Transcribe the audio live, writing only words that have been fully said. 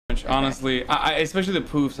Honestly, I especially the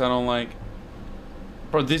poofs I don't like.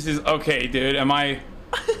 Bro, this is okay, dude. Am I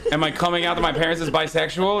coming out to my parents as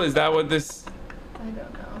bisexual? Is that what this? I don't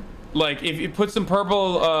know. Like, if you put some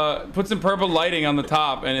purple lighting on the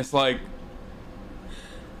top, and it's like.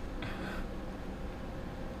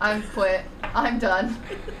 I'm quit. I'm done.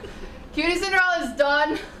 Cutie Cinderella is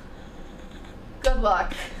done. Good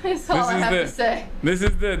luck. That's all I have to say. This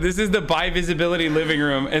is the bi visibility living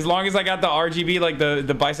room. As long as I got the RGB, like the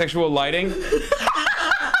bisexual lighting.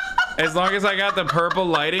 As long as I got the purple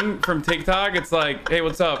lighting from TikTok, it's like, hey,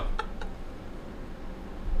 what's up?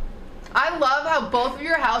 I love how both of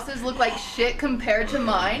your houses look like shit compared to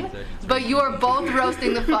mine, but you are both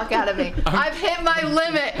roasting the fuck out of me. I've hit my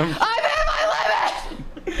limit. I've hit my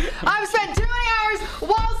limit. I've spent too many hours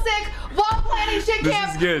while sick, while planning shit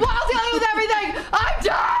camp, while dealing with everything. I'm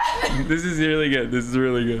done. This is really good. This is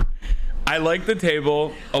really good. I like the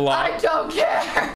table a lot. I don't care.